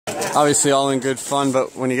Obviously all in good fun,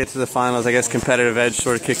 but when you get to the finals, I guess competitive edge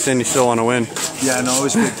sort of kicks in. You still want to win. Yeah, no, it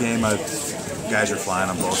was a good game. Guys were flying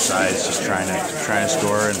on both sides, just trying to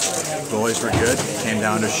score, and goalies were good. Came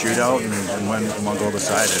down to a shootout and one goal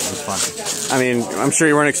decided. It was fun. I mean, I'm sure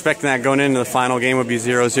you weren't expecting that going into the final game would be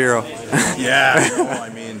 0-0. Yeah, no, I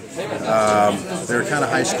mean, they were kind of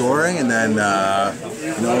high scoring, and then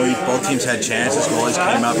both teams had chances. Goalies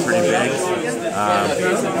came up pretty big.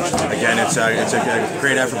 Again, it's a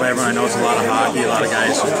great effort by everyone. I know it's a lot of hockey. A lot of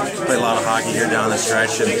guys play a lot of hockey here down the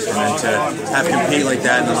stretch, and then to have compete like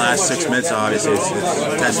that in the last 6 minutes, obviously, it's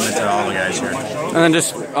a testament to all the guys here. And then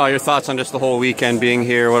just your thoughts on just the whole weekend being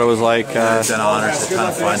here, what it was like. It's an honor. It's a ton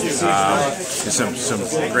of fun.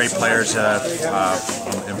 Some great players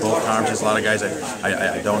in both conferences. A lot of guys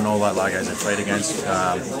I don't know. A lot of guys I played against.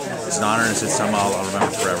 It's an honor, and it's something I'll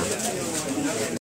remember forever.